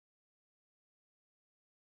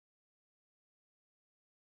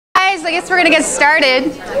guys, I guess we're going to get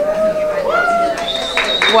started.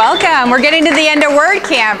 Welcome. We're getting to the end of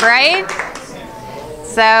WordCamp, right?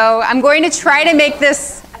 So I'm going to try to make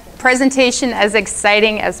this presentation as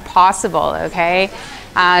exciting as possible, okay?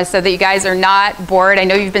 So that you guys are not bored. I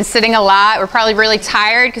know you've been sitting a lot. We're probably really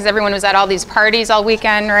tired because everyone was at all these parties all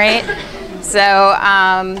weekend, right?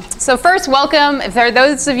 So first, welcome. If there are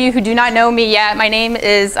those of you who do not know me yet, my name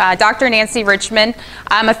is Dr. Nancy Richmond.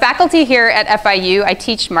 I'm a faculty here at FIU. I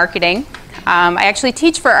teach marketing. I actually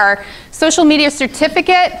teach for our social media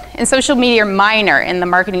certificate and social media minor in the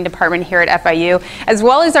marketing department here at FIU, as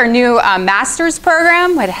well as our new master's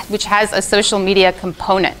program, which has a social media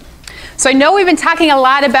component. So I know we've been talking a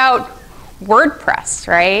lot about WordPress,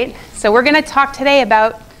 right? So we're going to talk today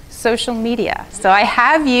about social media. So I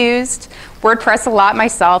have used WordPress a lot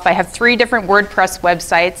myself. I have 3 different WordPress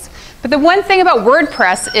websites. But the one thing about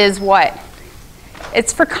WordPress is what?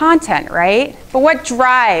 It's for content, right? But what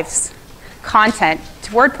drives content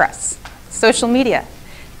to WordPress? Social media.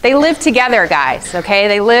 They live together, guys, okay?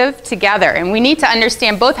 They live together. And we need to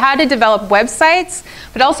understand both how to develop websites,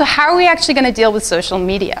 but also how are we actually going to deal with social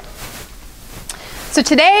media. So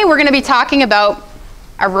today we're going to be talking about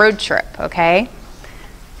a road trip, okay?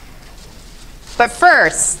 But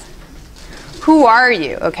first, who are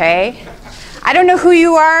you, okay? I don't know who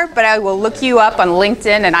you are, but I will look you up on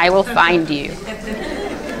LinkedIn and I will find you.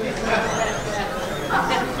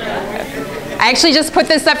 I actually just put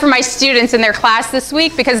this up for my students in their class this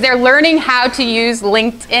week because they're learning how to use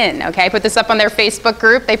LinkedIn, okay? I put this up on their Facebook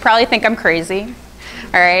group. They probably think I'm crazy,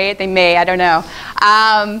 all right? They may, I don't know.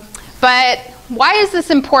 But why is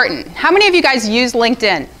this important? How many of you guys use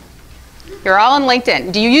LinkedIn? You're all on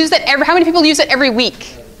LinkedIn. Do you use it how many people use it every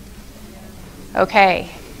week? Okay.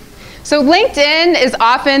 So LinkedIn is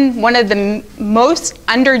often one of the most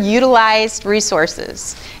underutilized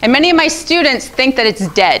resources. And many of my students think that it's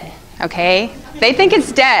dead, okay? They think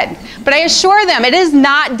it's dead. But I assure them it is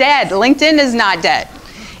not dead. LinkedIn is not dead.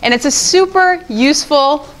 And it's a super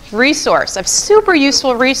useful resource, a super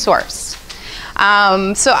useful resource.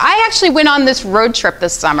 So I actually went on this road trip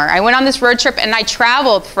this summer. I went on this road trip and I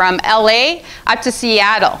traveled from LA up to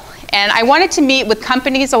Seattle. And I wanted to meet with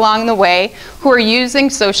companies along the way who are using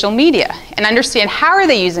social media and understand how are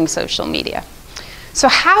they using social media. So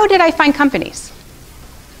how did I find companies?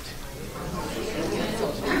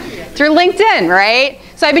 Through LinkedIn, right?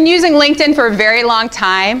 So I've been using LinkedIn for a very long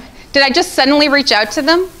time. Did I just suddenly reach out to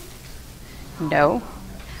them? No.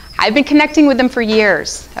 I've been connecting with them for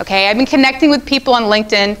years, okay? I've been connecting with people on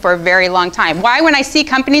LinkedIn for a very long time. Why? When I see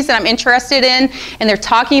companies that I'm interested in and they're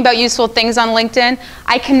talking about useful things on LinkedIn,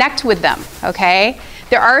 I connect with them, okay?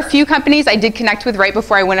 There are a few companies I did connect with right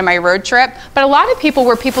before I went on my road trip, but a lot of people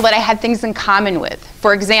were people that I had things in common with.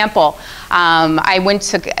 For example, I went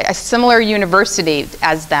to a similar university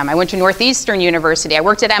as them. I went to Northeastern University. I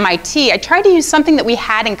worked at MIT. I tried to use something that we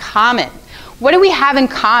had in common. What do we have in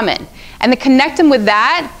common? And to connect them with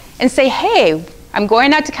that, and say, hey, I'm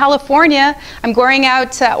going out to California, I'm going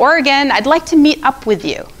out to Oregon, I'd like to meet up with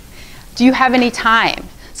you. Do you have any time?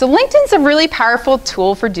 So LinkedIn's a really powerful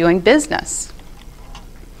tool for doing business.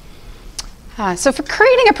 So for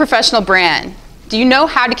creating a professional brand, do you know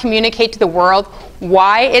how to communicate to the world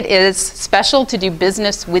why it is special to do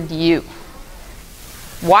business with you?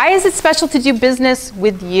 Why is it special to do business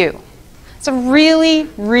with you? It's a really,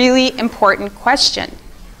 really important question.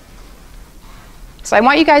 So I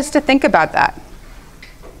want you guys to think about that.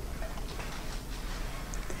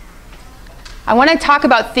 I want to talk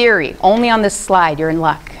about theory only on this slide. You're in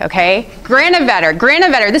luck, okay?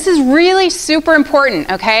 Granovetter, this is really super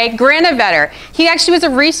important, okay? Granovetter, he actually was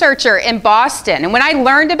a researcher in Boston. And when I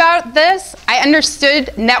learned about this, I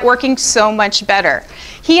understood networking so much better.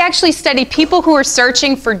 He actually studied people who were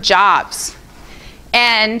searching for jobs.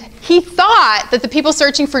 And he thought that the people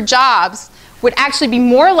searching for jobs would actually be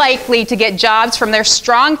more likely to get jobs from their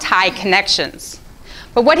strong tie connections.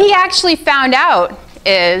 But what he actually found out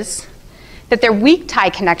is that their weak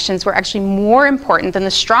tie connections were actually more important than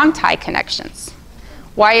the strong tie connections.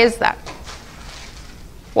 Why is that?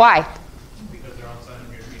 Why? Because they're outside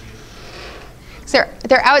of your immediate.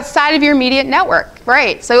 They're outside of your immediate network,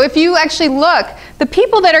 right? So if you actually look, the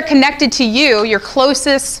people that are connected to you, your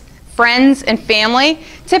closest friends and family,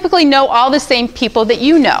 typically know all the same people that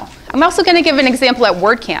you know. I'm also going to give an example at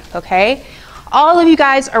WordCamp, okay? All of you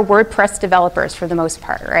guys are WordPress developers for the most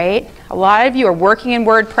part, right? A lot of you are working in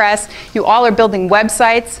WordPress. You all are building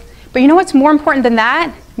websites. But you know what's more important than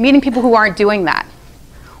that? Meeting people who aren't doing that.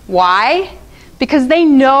 Why? Because they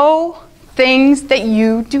know things that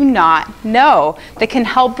you do not know that can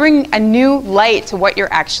help bring a new light to what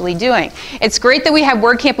you're actually doing. It's great that we have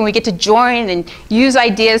WordCamp and we get to join and use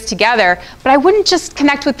ideas together, but I wouldn't just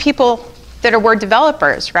connect with people that are Word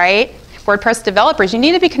developers, right? WordPress developers. You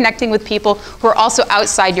need to be connecting with people who are also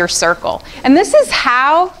outside your circle. And this is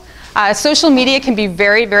how social media can be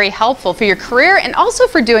very, very helpful for your career and also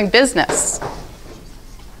for doing business.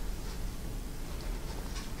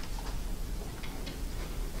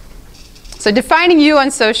 So defining you on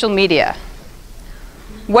social media.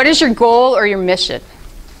 What is your goal or your mission?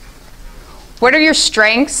 What are your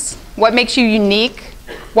strengths? What makes you unique?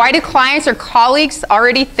 Why do clients or colleagues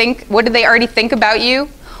already think, what do they already think about you?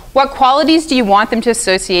 What qualities do you want them to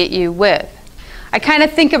associate you with? I kind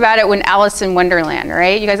of think about it when Alice in Wonderland,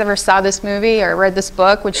 right? You guys ever saw this movie or read this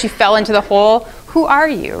book when she fell into the hole? Who are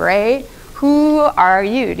you, right? Who are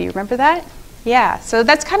you? Do you remember that? Yeah, so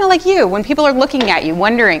that's kind of like you when people are looking at you,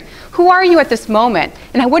 wondering, who are you at this moment?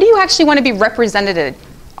 And what do you actually want to be represented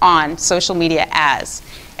on social media as?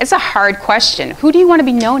 It's a hard question. Who do you want to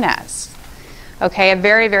be known as? Okay, a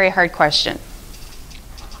very, very hard question.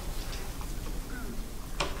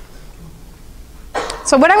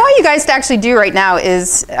 So what I want you guys to actually do right now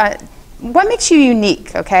is, what makes you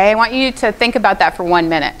unique, okay? I want you to think about that for 1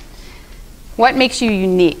 minute. What makes you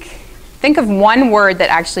unique? Think of one word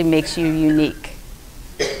that actually makes you unique.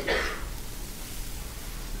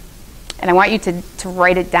 And I want you to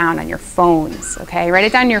write it down on your phones, okay? Write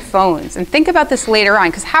it down on your phones. And think about this later on,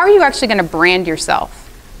 because how are you actually going to brand yourself?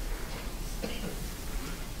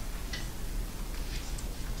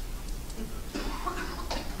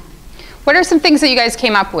 What are some things that you guys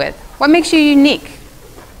came up with? What makes you unique?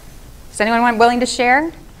 Is anyone willing to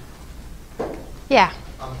share? Yeah.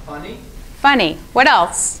 I'm funny. Funny. What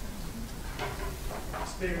else?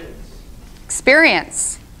 Experience.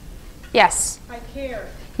 Experience. Yes. I care.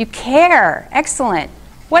 You care. Excellent.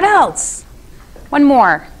 What else? One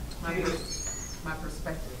more. My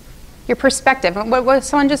perspective. Your perspective. What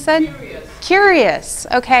someone just said? Curious. Curious.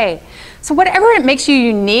 Okay. So whatever it makes you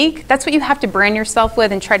unique, that's what you have to brand yourself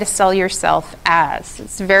with and try to sell yourself as.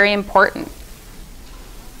 It's very important.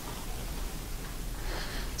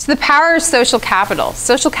 So the power of social capital.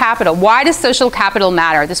 Social capital. Why does social capital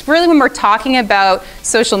matter? This really, when we're talking about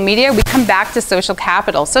social media, we come back to social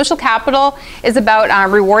capital. Social capital is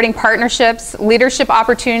about rewarding partnerships, leadership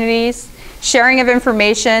opportunities, sharing of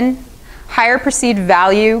information, higher perceived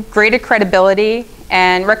value, greater credibility,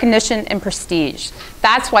 and recognition and prestige.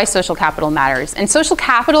 That's why social capital matters. And social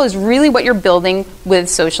capital is really what you're building with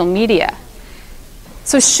social media.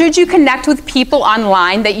 So should you connect with people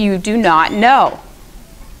online that you do not know?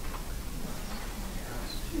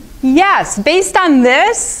 Yes, based on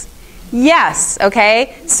this, yes,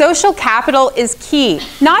 okay? Social capital is key,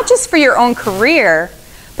 not just for your own career,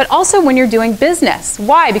 but also when you're doing business.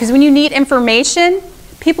 Why? Because when you need information,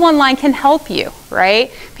 people online can help you,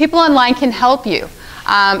 right? People online can help you.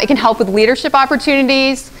 It can help with leadership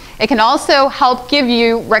opportunities. It can also help give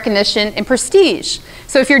you recognition and prestige.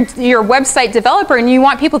 So if you're a website developer and you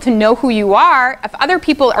want people to know who you are, if other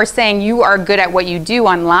people are saying you are good at what you do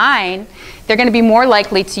online, they're going to be more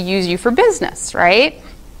likely to use you for business, right?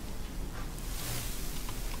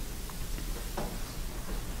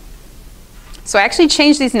 So I actually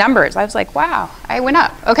changed these numbers. I was like, wow, I went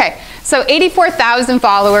up. Okay, so 84,000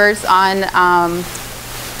 followers on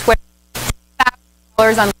Twitter, 7,000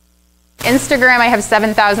 followers on Instagram. I have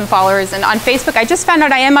 7,000 followers, and on Facebook, I just found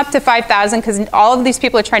out I am up to 5,000 because all of these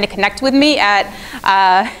people are trying to connect with me at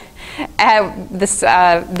this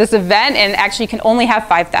event, and actually you can only have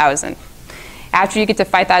 5,000. After you get to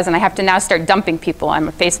 5,000, I have to now start dumping people on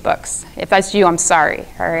my Facebooks. If that's you, I'm sorry,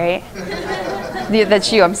 all right?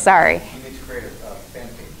 That's you, I'm sorry. You need to create a fan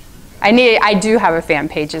page. I do have a fan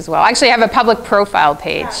page as well. Actually, I have a public profile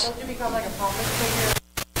page. Don't you become like a public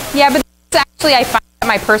figure? Yeah, but actually, I find that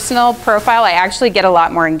my personal profile, I actually get a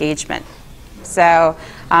lot more engagement. So,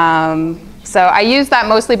 so I use that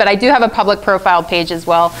mostly, but I do have a public profile page as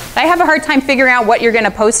well. I have a hard time figuring out what you're going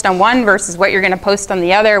to post on one versus what you're going to post on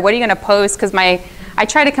the other. What are you going to post? Because I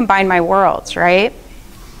try to combine my worlds, right?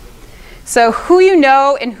 So who you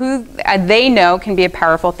know and who they know can be a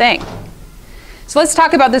powerful thing. So let's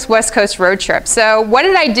talk about this West Coast road trip. So what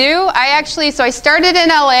did I do? So I started in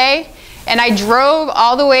LA and I drove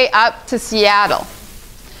all the way up to Seattle.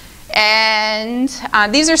 And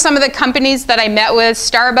these are some of the companies that I met with: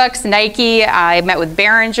 Starbucks, Nike. I met with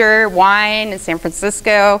Behringer Wine in San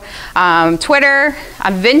Francisco, Twitter,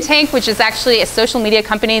 Vintank, which is actually a social media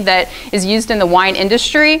company that is used in the wine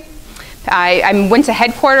industry. I went to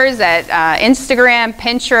headquarters at Instagram,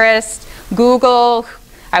 Pinterest, Google,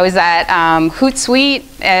 I was at Hootsuite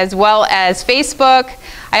as well as Facebook.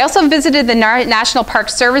 I also visited the National Park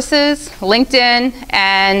Services, LinkedIn,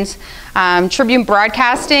 and Tribune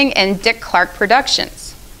Broadcasting, and Dick Clark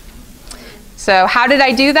Productions. So how did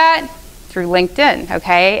I do that? Through LinkedIn,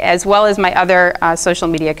 okay, as well as my other social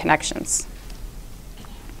media connections.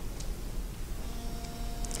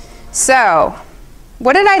 So,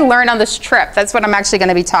 what did I learn on this trip? That's what I'm actually going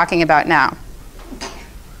to be talking about now.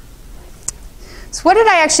 So what did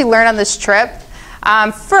I actually learn on this trip?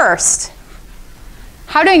 First,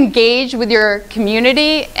 how to engage with your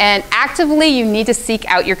community, and actively you need to seek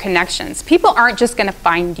out your connections. People aren't just going to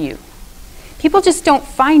find you. People just don't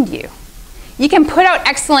find you. You can put out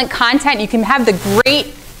excellent content, you can have the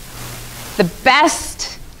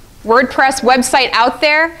best WordPress website out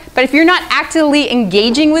there, but if you're not actively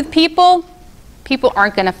engaging with people, people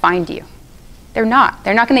aren't going to find you. They're not.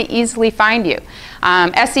 They're not going to easily find you.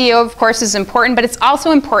 SEO, of course, is important, but it's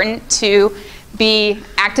also important to be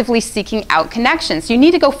actively seeking out connections. You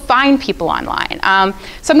need to go find people online.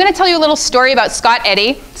 So I'm going to tell you a little story about Scott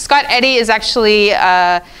Eddy. Scott Eddy is actually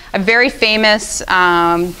a very famous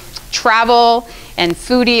travel and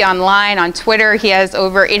foodie online on Twitter. He has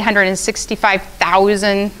over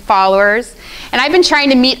 865,000 followers. And I've been trying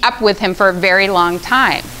to meet up with him for a very long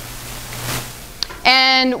time.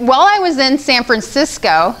 And while I was in San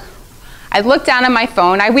Francisco, I looked down on my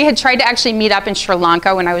phone. We had tried to actually meet up in Sri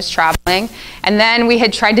Lanka when I was traveling. And then we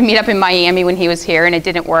had tried to meet up in Miami when he was here, and it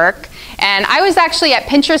didn't work. And I was actually at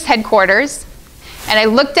Pinterest headquarters, and I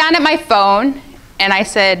looked down at my phone, and I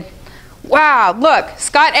said, wow, look,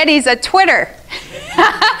 Scott Eddy's at Twitter.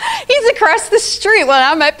 He's across the street when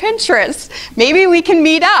I'm at Pinterest. Maybe we can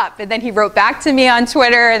meet up. And then he wrote back to me on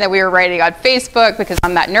Twitter, and then we were writing on Facebook because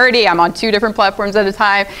I'm that nerdy. I'm on 2 different platforms at a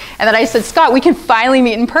time. And then I said, Scott, we can finally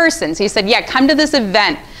meet in person. So he said, yeah, come to this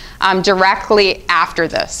event directly after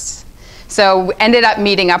this. So ended up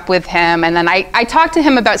meeting up with him, and then I talked to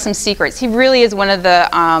him about some secrets. He really is one of the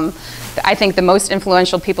I think the most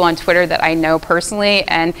influential people on Twitter that I know personally.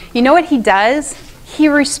 And you know what he does? He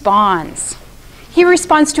responds. He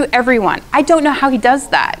responds to everyone. I don't know how he does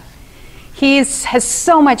that. He has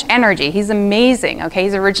so much energy. He's amazing, okay?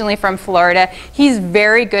 He's originally from Florida. He's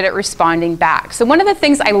very good at responding back. So one of the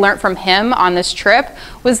things I learned from him on this trip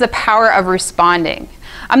was the power of responding.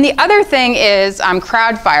 The other thing is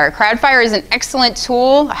Crowdfire. Crowdfire is an excellent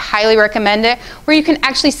tool, I highly recommend it, where you can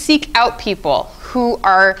actually seek out people who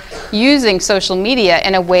are using social media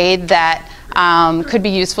in a way that could be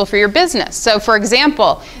useful for your business. So for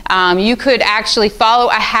example, you could actually follow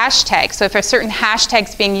a hashtag. So if a certain hashtag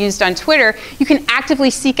is being used on Twitter, you can actively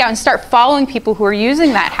seek out and start following people who are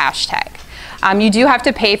using that hashtag. You do have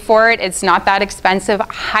to pay for it. It's not that expensive.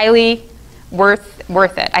 Highly worth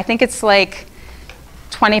it. I think it's like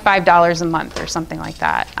 $25 a month or something like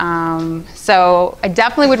that. So I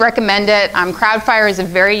definitely would recommend it. Crowdfire is a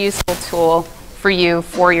very useful tool for you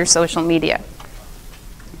for your social media.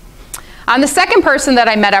 The second person that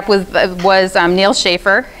I met up with was Neil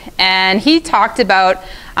Schaefer, and he talked about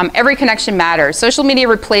every connection matters. Social media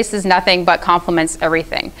replaces nothing but complements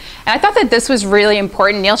everything. And I thought that this was really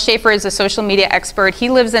important. Neil Schaefer is a social media expert. He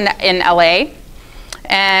lives in LA.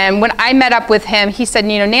 And when I met up with him, he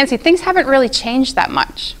said, you know, Nancy, things haven't really changed that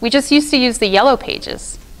much. We just used to use the yellow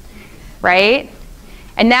pages, right?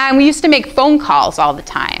 And now we used to make phone calls all the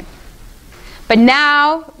time. But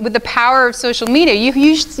now, with the power of social media, you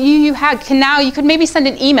could maybe send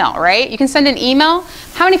an email, right? You can send an email.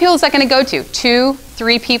 How many people is that going to go to? 2,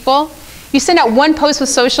 3 people? You send out one post with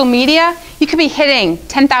social media, you could be hitting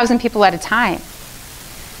 10,000 people at a time.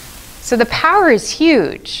 So the power is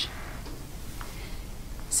huge.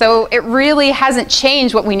 So it really hasn't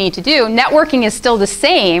changed what we need to do. Networking is still the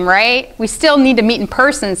same, right? We still need to meet in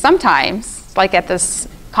person sometimes, like at this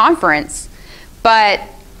conference. But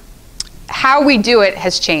how we do it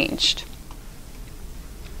has changed.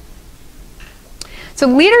 So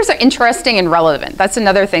leaders are interesting and relevant. That's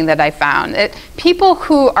another thing that I found. People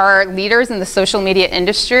who are leaders in the social media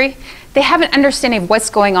industry, they have an understanding of what's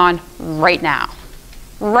going on right now.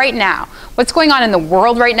 Right now. What's going on in the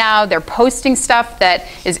world right now. They're posting stuff that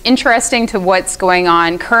is interesting to what's going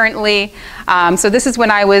on currently. So this is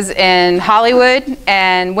when I was in Hollywood,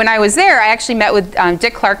 and when I was there, I actually met with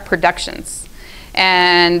Dick Clark Productions.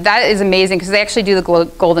 And that is amazing because they actually do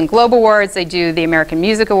the Golden Globe Awards, they do the American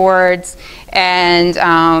Music Awards, and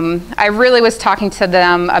I really was talking to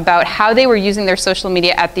them about how they were using their social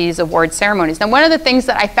media at these award ceremonies. Now, one of the things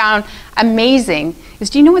that I found amazing is,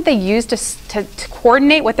 do you know what they use to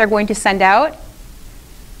coordinate what they're going to send out?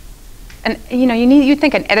 And you know, you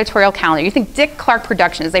think an editorial calendar, you think Dick Clark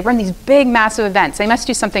Productions, they run these big, massive events. They must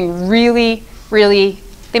do something really, really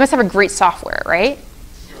They must have a great software, right?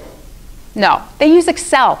 No, they use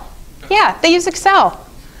Excel. Yeah, they use Excel.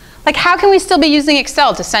 Like, how can we still be using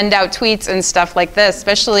Excel to send out tweets and stuff like this?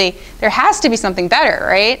 Especially, there has to be something better,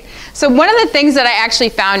 right? So one of the things that I actually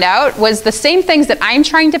found out was the same things that I'm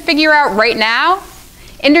trying to figure out right now,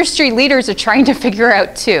 industry leaders are trying to figure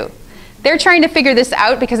out too. They're trying to figure this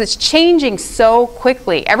out because it's changing so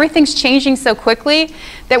quickly. Everything's changing so quickly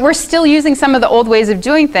that we're still using some of the old ways of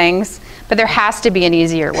doing things, but there has to be an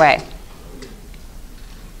easier way.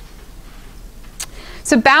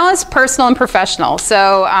 So balance personal and professional.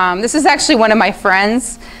 So this is actually one of my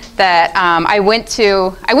friends that I went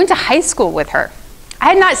to high school with her. I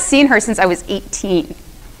had not seen her since I was 18.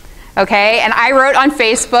 Okay, and I wrote on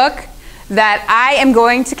Facebook that I am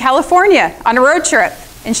going to California on a road trip.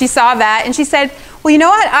 And she saw that and she said, well, you know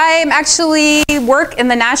what? I am actually work in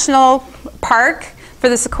the national park for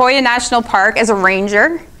the Sequoia National Park as a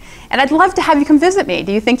ranger. And I'd love to have you come visit me.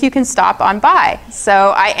 Do you think you can stop on by?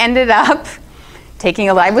 So I ended up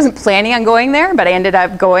I wasn't planning on going there, but I ended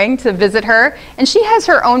up going to visit her. And she has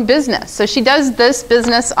her own business. So she does this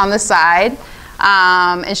business on the side.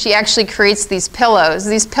 And she actually creates these pillows.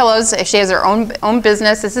 These pillows, she has her own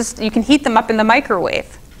business. You can heat them up in the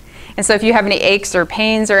microwave. And so if you have any aches or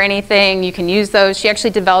pains or anything, you can use those. She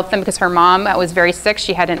actually developed them because her mom was very sick.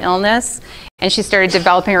 She had an illness. And she started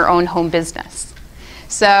developing her own home business.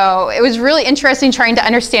 So it was really interesting trying to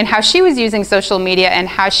understand how she was using social media and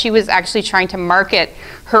how she was actually trying to market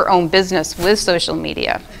her own business with social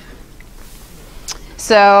media.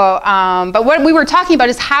 So, but what we were talking about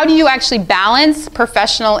is how do you actually balance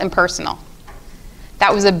professional and personal?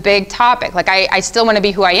 That was a big topic. Like I still want to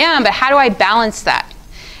be who I am, but how do I balance that?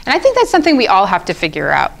 And I think that's something we all have to figure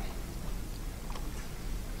out.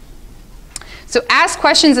 So ask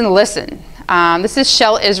questions and listen. This is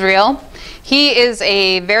Shel Israel. He is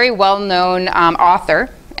a very well-known author,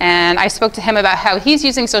 and I spoke to him about how he's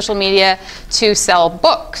using social media to sell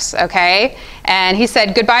books, okay? And he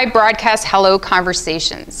said, goodbye broadcast, hello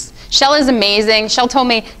conversations. Shel is amazing. Shel told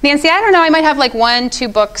me, Nancy, I don't know, I might have like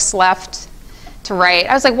 1-2 books left to write.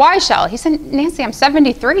 I was like, why, Shel? He said, Nancy, I'm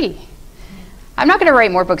 73. I'm not going to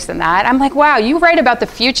write more books than that. I'm like, wow, you write about the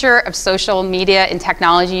future of social media and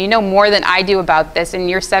technology. You know more than I do about this, and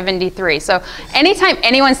you're 73. So anytime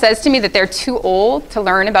anyone says to me that they're too old to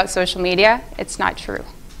learn about social media, it's not true,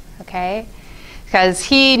 okay? Because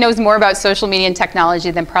he knows more about social media and technology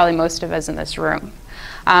than probably most of us in this room.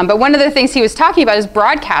 But one of the things he was talking about is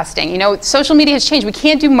broadcasting. You know, social media has changed. We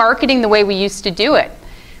can't do marketing the way we used to do it.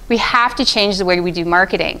 We have to change the way we do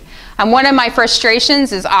marketing. One of my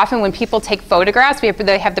frustrations is often when people take photographs,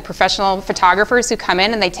 they have the professional photographers who come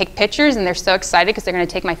in and they take pictures and they're so excited because they're going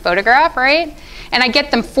to take my photograph, right? And I get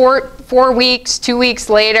them 4 weeks, 2 weeks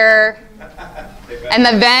later, and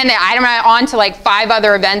then I'm on to like 5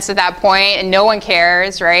 other events at that point and no one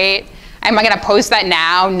cares, right? Am I going to post that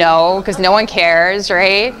now? No, because no one cares,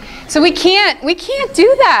 right? So we can't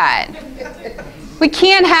do that. We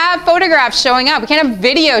can't have photographs showing up. We can't have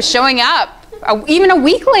video showing up even a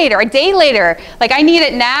week later, a day later. Like, I need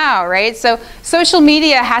it now, right? So social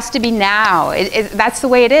media has to be now. That's the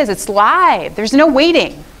way it is. It's live. There's no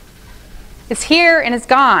waiting. It's here and it's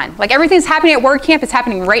gone. Like, everything's happening at WordCamp, it's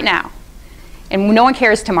happening right now. And no one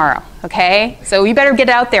cares tomorrow, okay? So you better get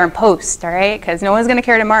it out there and post, all right? Because no one's going to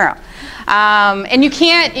care tomorrow. And you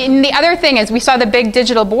can't, and the other thing is we saw the big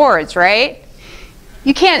digital boards, right?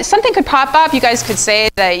 You can't, something could pop up, you guys could say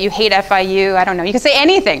that you hate FIU, I don't know. You could say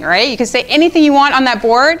anything, right? You could say anything you want on that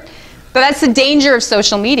board, but that's the danger of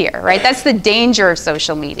social media, right? That's the danger of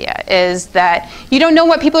social media, is that you don't know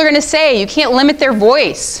what people are going to say. You can't limit their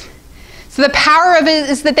voice. So the power of it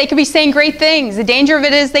is that they could be saying great things. The danger of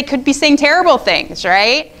it is they could be saying terrible things,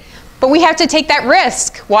 right? But we have to take that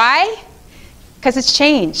risk. Why? Because it's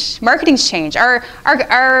changed. Marketing's changed.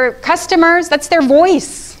 Our customers, that's their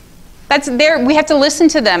voice. We have to listen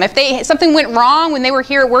to them. If something went wrong when they were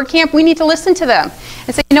here at WordCamp, we need to listen to them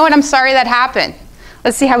and say, you know what, I'm sorry that happened.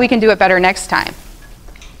 Let's see how we can do it better next time.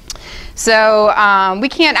 So we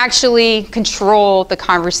can't actually control the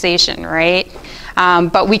conversation, right?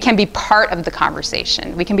 But we can be part of the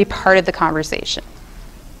conversation. We can be part of the conversation.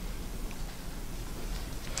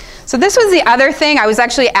 So this was the other thing. I was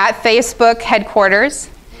actually at Facebook headquarters,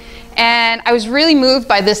 and I was really moved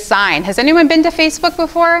by this sign. Has anyone been to Facebook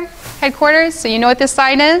before? Headquarters? So you know what this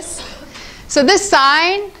sign is? So this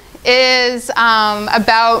sign is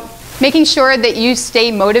about making sure that you stay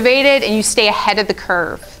motivated and you stay ahead of the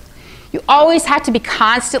curve. You always have to be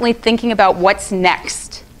constantly thinking about what's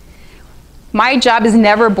next. My job is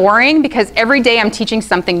never boring because every day I'm teaching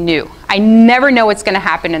something new. I never know what's going to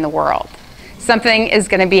happen in the world. Something is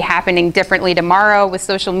going to be happening differently tomorrow with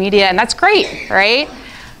social media, and that's great, right?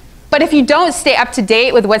 But if you don't stay up to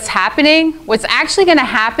date with what's happening, what's actually going to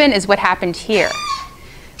happen is what happened here.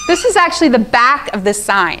 This is actually the back of this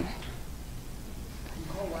sign.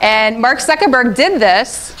 And Mark Zuckerberg did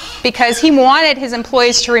this because he wanted his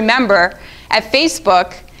employees to remember at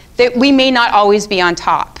Facebook that we may not always be on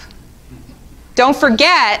top. Don't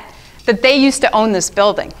forget that they used to own this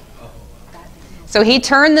building. So he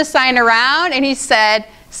turned the sign around and he said,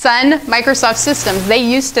 Sun Microsoft Systems, they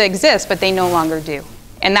used to exist, but they no longer do.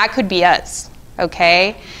 And that could be us,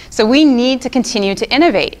 okay? So we need to continue to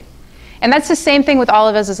innovate. And that's the same thing with all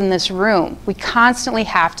of us as in this room. We constantly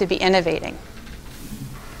have to be innovating.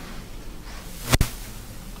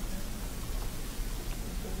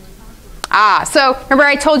 So remember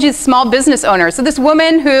I told you small business owners. So this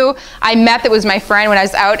woman who I met that was my friend when I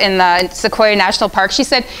was out in the Sequoia National Park, she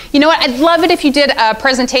said, you know what, I'd love it if you did a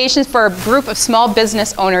presentation for a group of small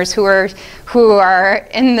business owners who are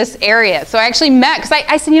in this area. So I actually met, because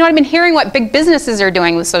I said, you know what, I've been hearing what big businesses are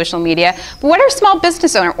doing with social media, but what are small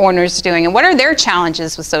business owners doing, and what are their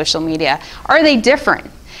challenges with social media? Are they different?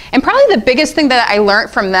 And probably the biggest thing that I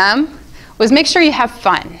learned from them was make sure you have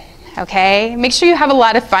fun. Okay, make sure you have a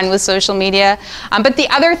lot of fun with social media. But the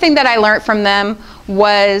other thing that I learned from them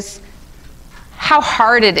was how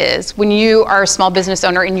hard it is when you are a small business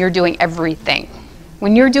owner and you're doing everything.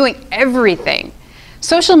 When you're doing everything.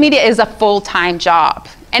 Social media is a full-time job.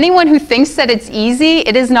 Anyone who thinks that it's easy,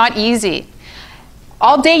 it is not easy.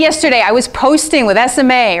 All day yesterday I was posting with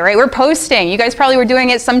SMA, right? We're posting. You guys probably were doing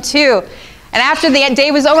it some too. And after the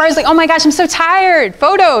day was over, I was like, oh my gosh, I'm so tired.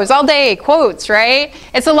 Photos all day, quotes, right?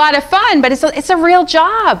 It's a lot of fun, but it's a real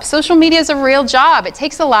job. Social media is a real job. It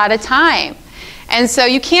takes a lot of time. And so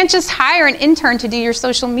you can't just hire an intern to do your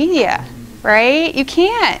social media, right? You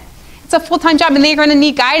can't. It's a full-time job, and they're going to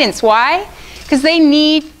need guidance. Why? Because they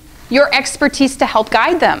need your expertise to help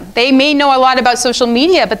guide them. They may know a lot about social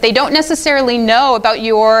media, but they don't necessarily know about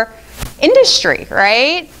your industry,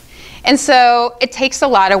 right? And so it takes a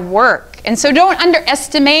lot of work. And so don't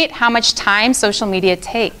underestimate how much time social media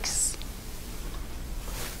takes.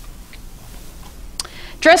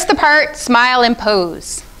 Dress the part, smile, and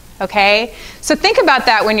pose. Okay? So think about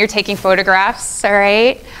that when you're taking photographs, all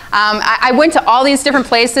right? I went to all these different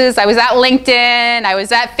places. I was at LinkedIn, I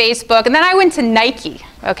was at Facebook, and then I went to Nike,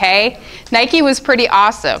 okay? Nike was pretty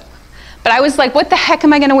awesome. But I was like, what the heck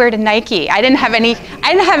am I going to wear to Nike? I didn't have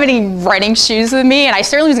any running shoes with me, and I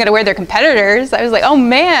certainly was going to wear their competitors. I was like, oh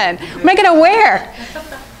man, what am I going to wear?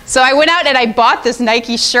 So I went out and I bought this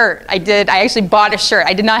Nike shirt. I actually bought a shirt.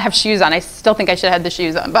 I did not have shoes on. I still think I should have had the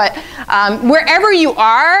shoes on. But wherever you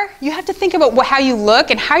are, you have to think about how you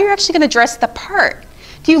look and how you're actually going to dress the part.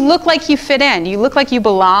 Do you look like you fit in? Do you look like you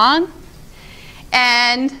belong?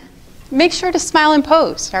 And make sure to smile and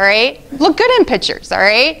pose, all right? Look good in pictures, all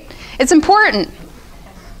right? It's important.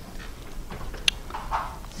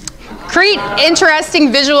 Create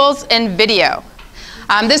interesting visuals and video.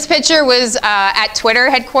 This picture was at Twitter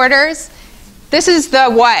headquarters. This is the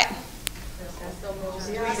what?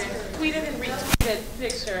 Tweeted and retweeted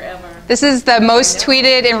picture ever. This is the most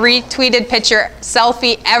tweeted and retweeted picture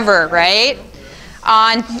selfie ever, right?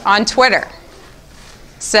 On Twitter.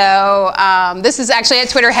 So this is actually at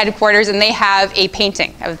Twitter headquarters, and they have a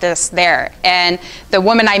painting of this there. And the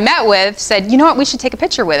woman I met with said, you know what, we should take a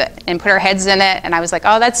picture with it and put our heads in it. And I was like,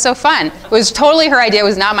 oh, that's so fun. It was totally her idea. It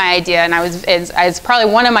was not my idea. And it's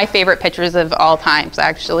probably one of my favorite pictures of all times,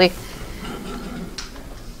 actually.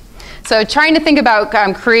 So trying to think about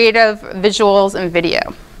creative visuals and video.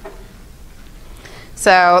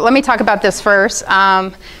 So let me talk about this first.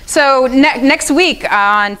 So next week,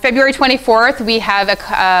 on February 24th, we have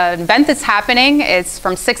an event that's happening. It's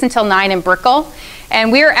from 6 until 9 in Brickell.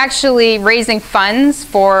 And we're actually raising funds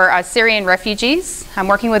for Syrian refugees. I'm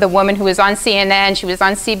working with a woman who was on CNN. She was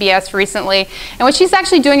on CBS recently. And what she's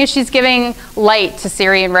actually doing is she's giving light to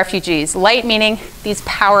Syrian refugees. Light meaning these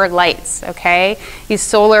power lights, okay? These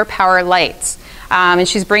solar power lights. And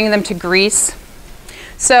she's bringing them to Greece.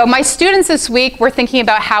 So my students this week were thinking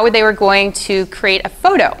about how they were going to create a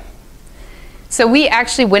photo. So we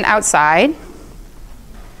actually went outside.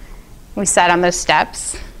 We sat on those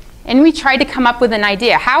steps. And we tried to come up with an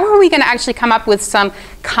idea. How are we going to actually come up with some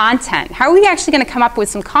content? How are we actually going to come up with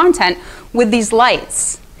some content with these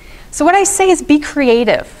lights? So what I say is be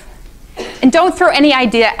creative. And don't throw any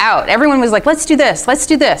idea out. Everyone was like, let's do this, let's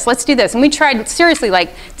do this, let's do this. And we tried seriously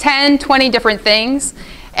like 10, 20 different things.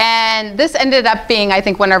 And this ended up being, I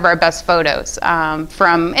think, one of our best photos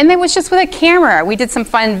and it was just with a camera. We did some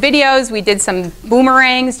fun videos. We did some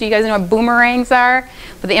boomerangs. Do you guys know what boomerangs are?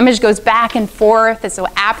 But the image goes back and forth. It's an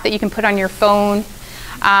app that you can put on your phone.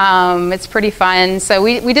 It's pretty fun. So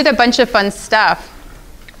we did a bunch of fun stuff.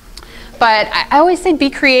 But I always say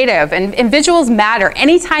be creative, and visuals matter.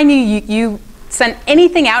 Anytime you send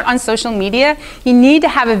anything out on social media, you need to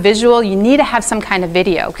have a visual. You need to have some kind of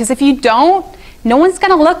video. Because if you don't, no one's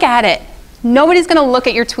going to look at it. Nobody's going to look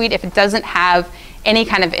at your tweet if it doesn't have any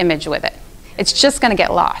kind of image with it. It's just going to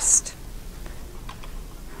get lost.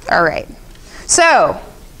 All right. So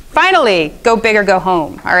finally, go big or go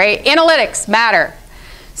home. All right. Analytics matter.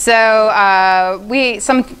 So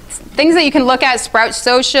some things that you can look at: Sprout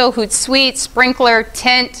Social, Hootsuite, Sprinkler,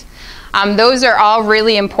 Tint. Those are all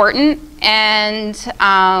really important. And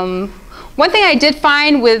one thing I did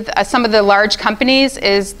find with some of the large companies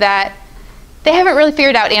is that they haven't really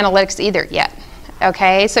figured out analytics either yet.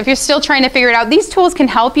 Okay, so if you're still trying to figure it out, these tools can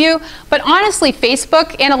help you. But honestly,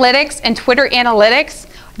 Facebook analytics and Twitter analytics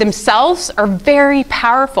themselves are very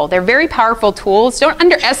powerful. They're very powerful tools. Don't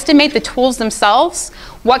underestimate the tools themselves,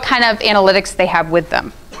 what kind of analytics they have with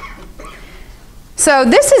them. So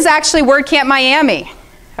this is actually WordCamp Miami.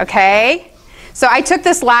 Okay, so I took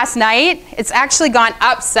this last night. It's actually gone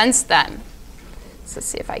up since then. So let's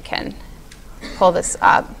see if I can pull this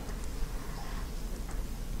up.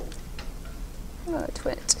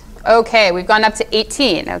 Okay, we've gone up to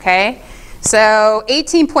 18, okay? So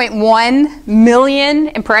 18.1 million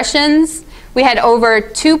impressions. We had over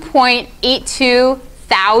 2.82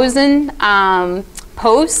 thousand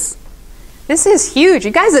posts. This is huge.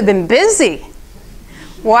 You guys have been busy.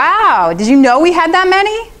 Wow, did you know we had that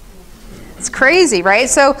many? It's crazy, right?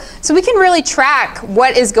 So we can really track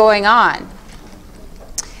what is going on.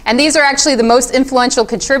 And these are actually the most influential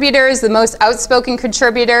contributors, the most outspoken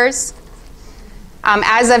contributors.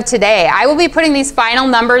 As of today, I will be putting these final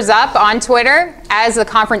numbers up on Twitter as the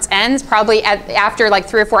conference ends, probably after like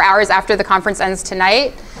 3 or 4 hours after the conference ends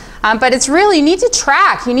tonight. But it's really, you need to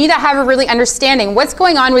track. You need to have a really understanding what's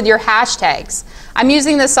going on with your hashtags. I'm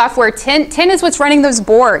using the software Tint. Tint is what's running those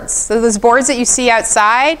boards. So those boards that you see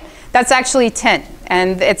outside, that's actually Tint.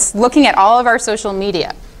 And it's looking at all of our social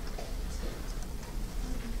media.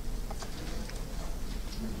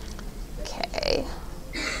 Okay.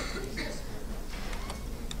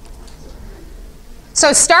 So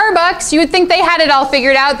Starbucks, you would think they had it all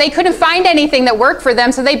figured out. They couldn't find anything that worked for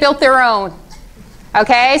them, so they built their own.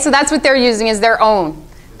 Okay, so that's what they're using, is their own.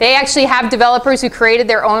 They actually have developers who created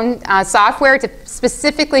their own software to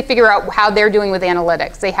specifically figure out how they're doing with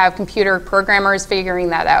analytics. They have computer programmers figuring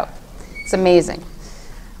that out. It's amazing.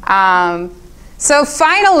 So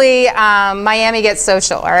finally, Miami Gets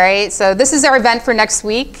Social, all right? So this is our event for next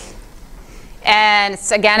week. And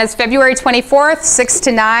it's February 24th, 6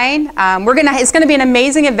 to 9. It's going to be an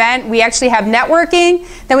amazing event. We actually have networking.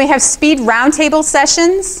 Then we have speed roundtable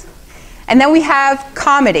sessions. And then we have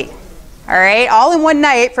comedy. All right, all in one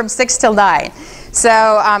night from 6 till 9.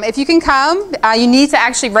 So if you can come, you need to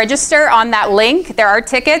actually register on that link. There are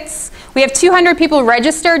tickets. We have 200 people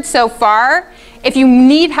registered so far. If you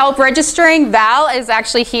need help registering, Val is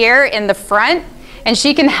actually here in the front. And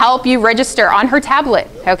she can help you register on her tablet,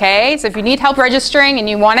 okay? So if you need help registering and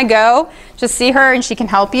you want to go, just see her and she can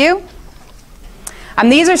help you.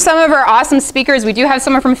 These are some of our awesome speakers. We do have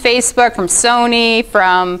someone from Facebook, from Sony,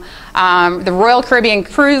 from the Royal Caribbean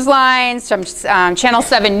Cruise Lines, from Channel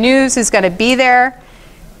 7 News who's going to be there.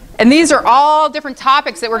 And these are all different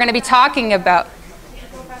topics that we're going to be talking about.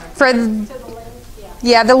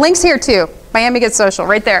 Yeah, the link's here too. Miami Gets Social,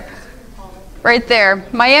 right there. Right there.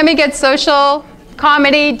 Miami Gets Social.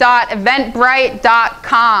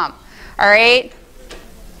 comedy.eventbrite.com. All right?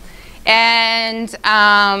 And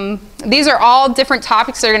these are all different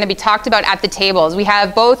topics that are going to be talked about at the tables. We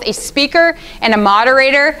have both a speaker and a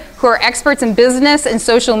moderator who are experts in business and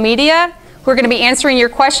social media who are going to be answering your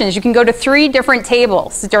questions. You can go to 3 different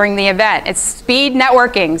tables during the event. It's speed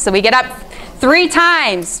networking. So we get up 3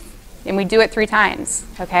 times, and we do it 3 times,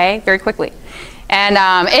 okay, very quickly. And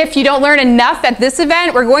if you don't learn enough at this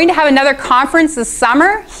event, we're going to have another conference this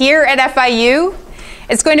summer here at FIU.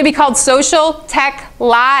 It's going to be called Social Tech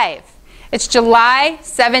Live. It's July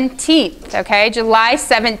 17th, okay, July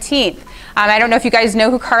 17th. I don't know if you guys know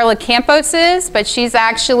who Carla Campos is, but she's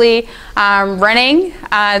actually running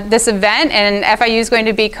this event, and FIU is going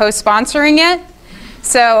to be co-sponsoring it.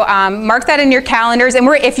 So mark that in your calendars. And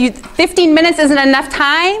 15 minutes isn't enough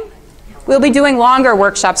time, we'll be doing longer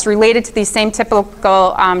workshops related to these same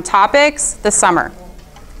typical topics this summer.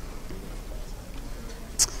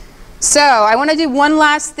 So I want to do one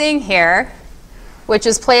last thing here, which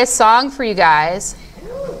is play a song for you guys.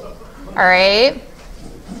 All right.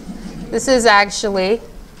 This is actually,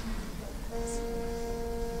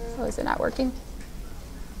 oh, is it not working?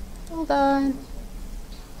 Hold on.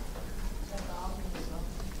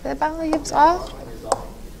 The volume's off?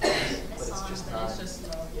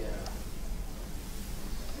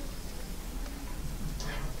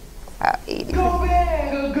 Oh, 80.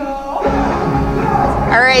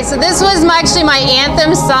 All right, so this was actually my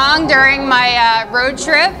anthem song during my road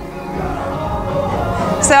trip.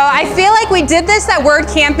 So I feel like we did this at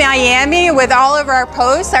WordCamp Miami with all of our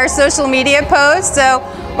posts, our social media posts. So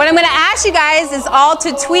what I'm going to ask you guys is all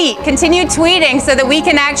to tweet, continue tweeting so that we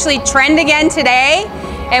can actually trend again today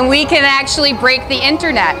and we can actually break the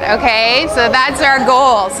internet, okay? So that's our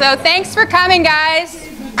goal. So thanks for coming, guys.